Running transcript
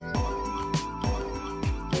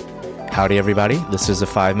Howdy, everybody. This is a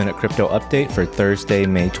 5-minute crypto update for Thursday,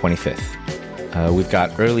 May 25th. We've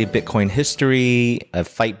got early Bitcoin history, a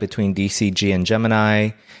fight between DCG and Gemini,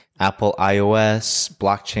 Apple iOS,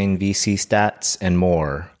 blockchain VC stats, and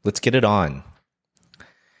more. Let's get it on.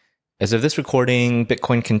 As of this recording,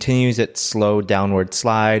 Bitcoin continues its slow downward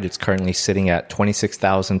slide. It's currently sitting at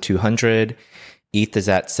 26,200. ETH is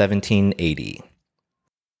at 1780.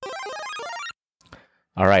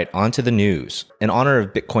 All right, on to the news. In honor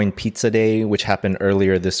of Bitcoin Pizza Day, which happened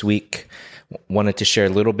earlier this week, wanted to share a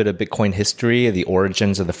little bit of Bitcoin history, the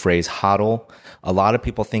origins of the phrase HODL. A lot of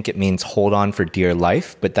people think it means hold on for dear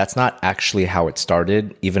life, but that's not actually how it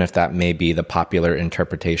started, even if that may be the popular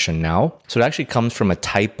interpretation now. So it actually comes from a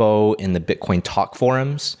typo in the Bitcoin Talk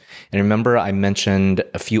forums. And remember, I mentioned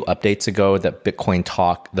a few updates ago that Bitcoin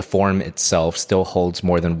Talk, the forum itself, still holds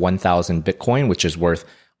more than 1,000 Bitcoin, which is worth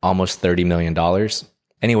almost $30 million.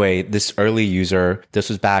 Anyway, this early user, this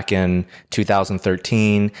was back in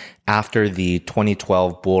 2013, after the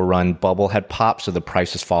 2012 bull run bubble had popped, so the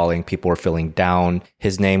price was falling, people were feeling down.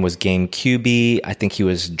 His name was GameQB. I think he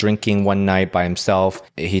was drinking one night by himself.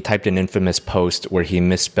 He typed an infamous post where he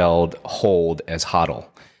misspelled hold as HODL.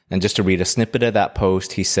 And just to read a snippet of that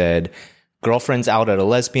post, he said, "Girlfriend's out at a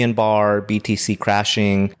lesbian bar, BTC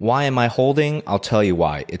crashing. Why am I holding? I'll tell you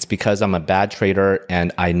why. It's because I'm a bad trader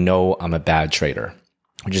and I know I'm a bad trader."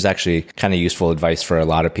 Which is actually kind of useful advice for a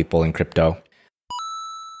lot of people in crypto.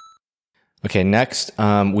 Okay, next,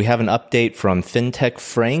 we have an update from FinTech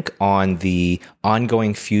Frank on the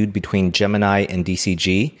ongoing feud between Gemini and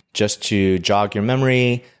DCG. Just to jog your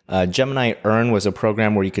memory, Gemini Earn was a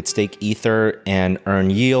program where you could stake Ether and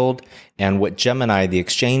earn yield. And what Gemini, the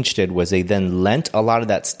exchange, did was they then lent a lot of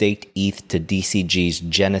that staked ETH to DCG's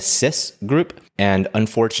Genesis group. And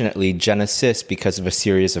unfortunately, Genesis, because of a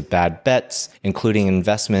series of bad bets, including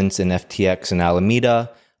investments in FTX and Alameda,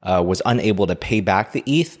 was unable to pay back the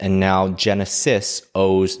ETH. And now Genesis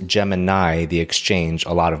owes Gemini, the exchange,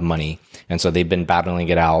 a lot of money. And so they've been battling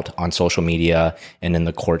it out on social media and in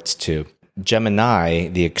the courts too. Gemini,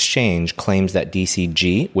 the exchange, claims that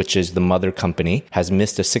DCG, which is the mother company, has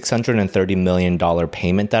missed a $630 million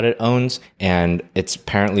payment that it owns, and it's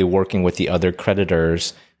apparently working with the other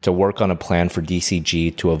creditors to work on a plan for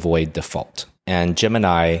DCG to avoid default. And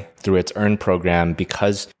Gemini, through its Earn program,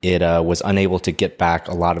 because it was unable to get back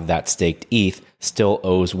a lot of that staked ETH, still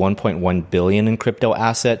owes $1.1 billion in crypto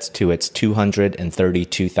assets to its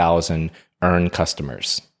 232,000 Earn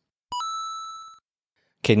customers.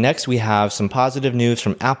 Okay, next we have some positive news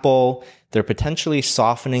from Apple. They're potentially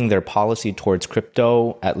softening their policy towards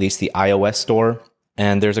crypto, at least the iOS store.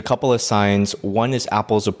 And there's a couple of signs. One is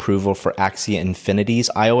Apple's approval for Axie Infinity's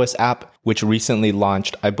iOS app, which recently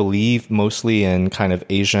launched, I believe, mostly in kind of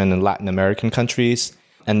Asian and Latin American countries.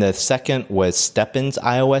 And the second was STEPN's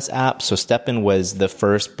iOS app. So STEPN was the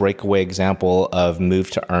first breakaway example of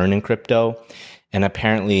move to earn in crypto. And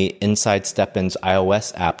apparently inside STEPN's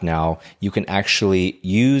iOS app now, you can actually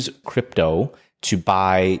use crypto to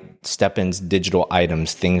buy STEPN's digital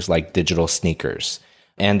items, things like digital sneakers.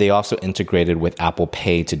 And they also integrated with Apple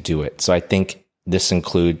Pay to do it. So I think this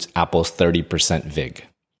includes Apple's 30% VIG.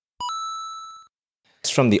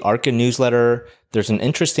 From the Arca newsletter, there's an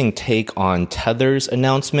interesting take on Tether's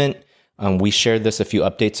announcement. We shared this a few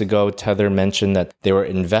updates ago. Tether mentioned that they were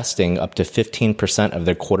investing up to 15% of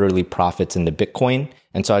their quarterly profits into Bitcoin.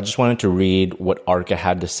 And so I just wanted to read what Arca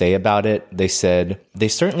had to say about it. They said, "They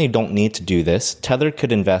certainly don't need to do this. Tether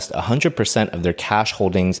could invest 100% of their cash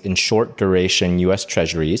holdings in short duration US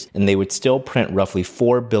treasuries, and they would still print roughly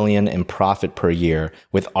 $4 billion in profit per year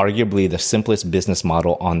with arguably the simplest business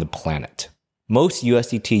model on the planet. Most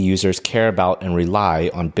USDT users care about and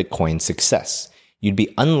rely on Bitcoin's success. You'd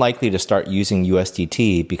be unlikely to start using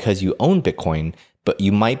USDT because you own Bitcoin, but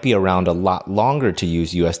you might be around a lot longer to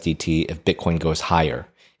use USDT if Bitcoin goes higher.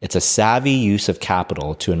 It's a savvy use of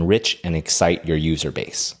capital to enrich and excite your user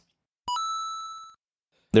base."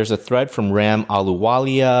 There's a thread from Ram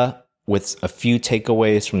Aluwalia with a few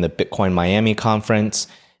takeaways from the Bitcoin Miami conference,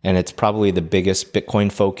 and it's probably the biggest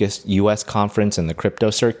Bitcoin-focused US conference in the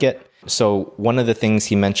crypto circuit. So one of the things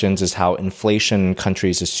he mentions is how inflation in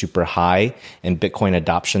countries is super high and Bitcoin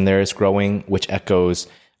adoption there is growing, which echoes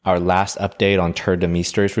our last update on Tur de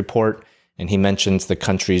Meester's report. And he mentions the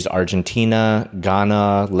countries Argentina,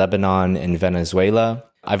 Ghana, Lebanon, and Venezuela.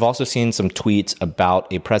 I've also seen some tweets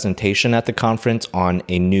about a presentation at the conference on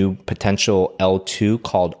a new potential L2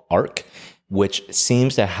 called ARC, which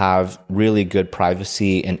seems to have really good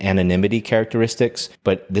privacy and anonymity characteristics,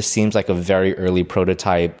 but this seems like a very early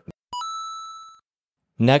prototype.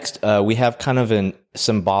 Next, we have kind of a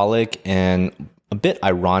symbolic and A bit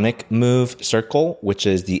ironic move, Circle, which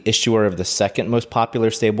is the issuer of the second most popular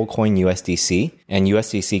stablecoin, USDC, and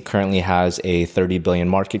USDC currently has a 30 billion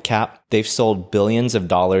market cap. They've sold billions of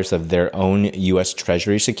dollars of their own US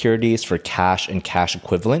Treasury securities for cash and cash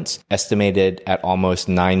equivalents, estimated at almost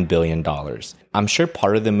 $9 billion. I'm sure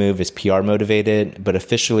part of the move is PR motivated, but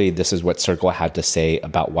officially this is what Circle had to say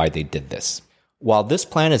about why they did this. While this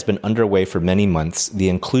plan has been underway for many months, the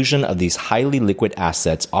inclusion of these highly liquid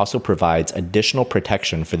assets also provides additional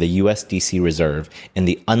protection for the USDC reserve in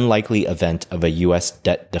the unlikely event of a US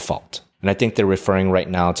debt default. And I think they're referring right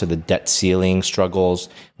now to the debt ceiling struggles,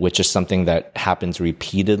 which is something that happens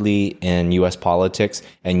repeatedly in US politics.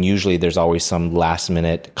 And usually there's always some last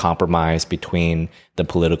minute compromise between the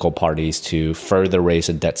political parties to further raise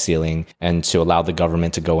a debt ceiling and to allow the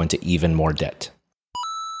government to go into even more debt.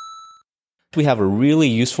 We have a really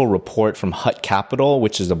useful report from HODL Capital,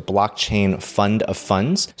 which is a blockchain fund of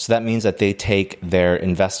funds. So that means that they take their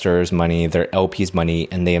investors' money, their LPs' money,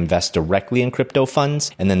 and they invest directly in crypto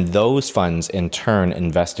funds. And then those funds in turn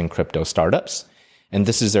invest in crypto startups. And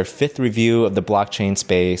this is their fifth review of the blockchain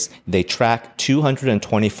space. They track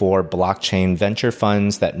 224 blockchain venture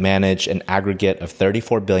funds that manage an aggregate of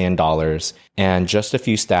 $34 billion. And just a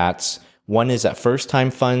few stats. One is that first-time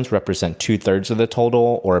funds represent 2/3 of the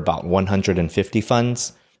total, or about 150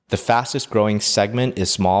 funds. The fastest growing segment is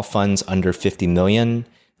small funds under 50 million.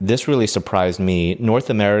 This really surprised me. North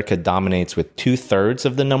America dominates with 2/3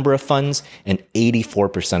 of the number of funds and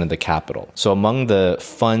 84% of the capital. So among the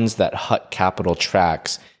funds that HODL Capital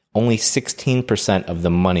tracks, only 16% of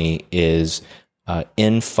the money is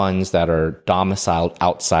in funds that are domiciled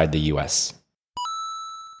outside the US.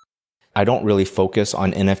 I don't really focus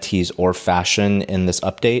on NFTs or fashion in this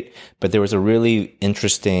update, but there was a really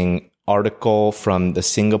interesting article from the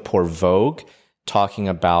Singapore Vogue talking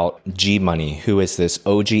about Gemini, who is this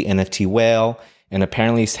OG NFT whale, and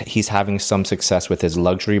apparently he's having some success with his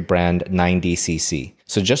luxury brand 9DCC.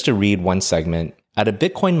 So just to read one segment, at a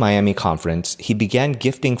Bitcoin Miami conference, he began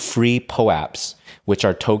gifting free POAPs, which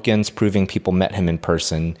are tokens proving people met him in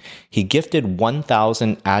person. He gifted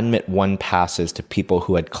 1,000 Admit 1 passes to people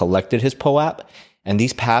who had collected his POAP, and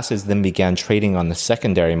these passes then began trading on the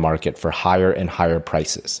secondary market for higher and higher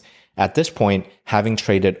prices. At this point, having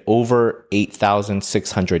traded over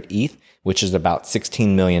 8,600 ETH, which is about $16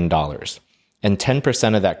 million. And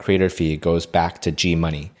 10% of that creator fee goes back to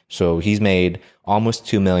G-Money. So he's made almost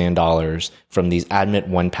 $2 million from these Admit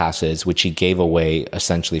 1 passes, which he gave away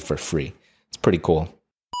essentially for free. It's pretty cool.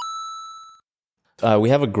 We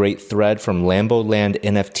have a great thread from Lamboland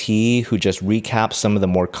NFT, who just recaps some of the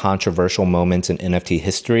more controversial moments in NFT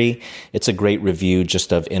history. It's a great review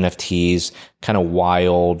just of NFT's kind of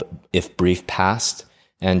wild, if brief, past.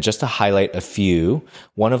 And just to highlight a few,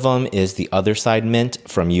 one of them is the Other Side Mint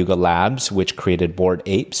from Yuga Labs, which created Bored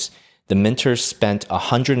Apes. The minters spent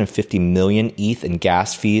 150 million ETH in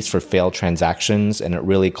gas fees for failed transactions, and it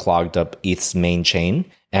really clogged up ETH's main chain.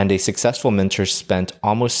 And a successful minter spent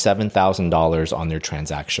almost $7,000 on their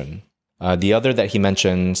transaction. The other that he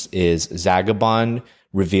mentions is Zagabond,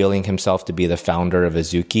 revealing himself to be the founder of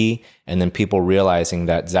Azuki, and then people realizing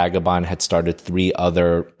that Zagabond had started 3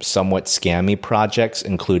 other somewhat scammy projects,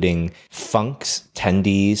 including Funks,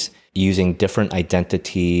 Tendies, using different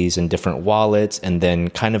identities and different wallets, and then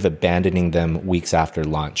kind of abandoning them weeks after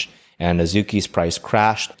launch. And Azuki's price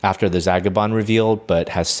crashed after the Zagabond revealed, but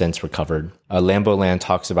has since recovered. Lamboland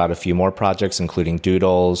talks about a few more projects, including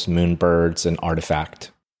Doodles, Moonbirds, and Artifact.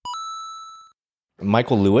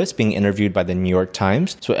 Michael Lewis being interviewed by the New York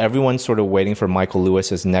Times. So everyone's sort of waiting for Michael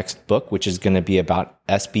Lewis's next book, which is going to be about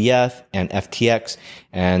SBF and FTX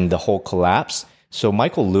and the whole collapse. So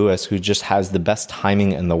Michael Lewis, who just has the best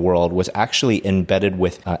timing in the world, was actually embedded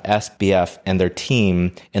with SBF and their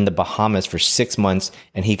team in the Bahamas for 6 months,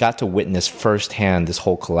 and he got to witness firsthand this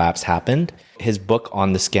whole collapse happened. His book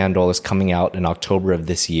on the scandal is coming out in October of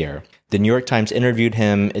this year. The New York Times interviewed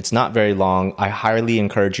him. It's not very long. I highly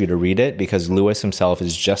encourage you to read it because Lewis himself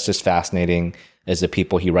is just as fascinating as the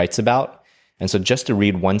people he writes about. And so just to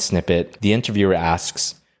read one snippet, the interviewer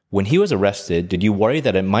asks, "When he was arrested, did you worry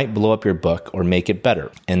that it might blow up your book or make it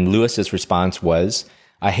better?" And Lewis's response was,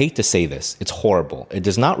 "I hate to say this, it's horrible. It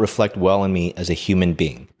does not reflect well on me as a human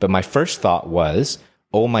being. But my first thought was,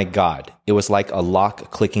 oh my God, it was like a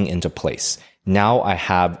lock clicking into place. Now I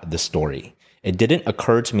have the story. It didn't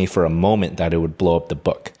occur to me for a moment that it would blow up the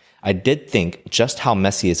book. I did think, just how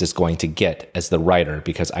messy is this going to get as the writer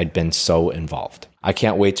because I'd been so involved." I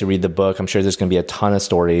can't wait to read the book. I'm sure there's going to be a ton of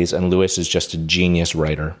stories, and Lewis is just a genius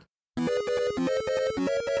writer.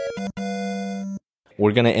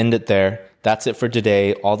 We're going to end it there. That's it for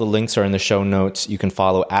today. All the links are in the show notes. You can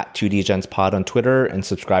follow at 2DGensPod on Twitter and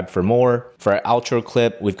subscribe for more. For our outro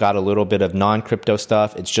clip, we've got a little bit of non-crypto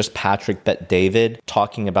stuff. It's just Patrick Bet-David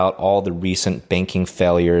talking about all the recent banking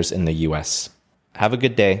failures in the U.S. Have a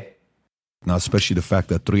good day. Now, especially the fact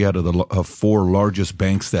that 3 out of the 4 largest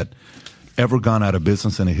banks that ever gone out of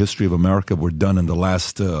business in the history of America were done in the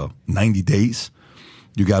last 90 days.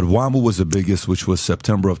 You got WAMU was the biggest, which was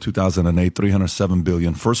September of 2008, $307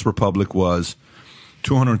 billion. First Republic was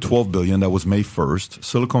 $212 billion. That was May 1st.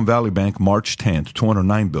 Silicon Valley Bank, March 10th,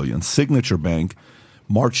 $209 billion. Signature Bank,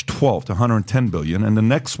 March 12th, $110 billion. And the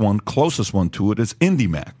next one, closest one to it, is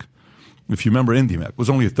IndyMac. If you remember, IndyMac was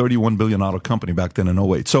only a $31 billion company back then in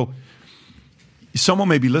 08. So someone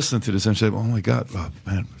may be listening to this and say, oh, my God,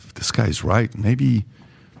 man, if this guy's right, maybe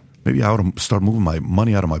I ought to start moving my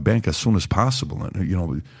money out of my bank as soon as possible.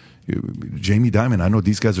 And, Jamie Dimon, I know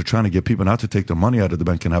these guys are trying to get people not to take their money out of the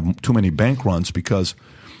bank and have too many bank runs, because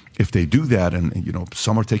if they do that and,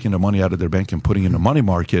 some are taking their money out of their bank and putting it in the money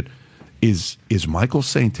market, is Michael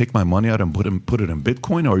saying take my money out and put it in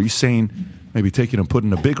Bitcoin? Or are you saying maybe take it and put it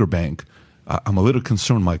in a bigger bank? I'm a little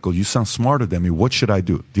concerned, Michael. You sound smarter than me. What should I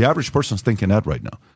do? The average person's thinking that right now.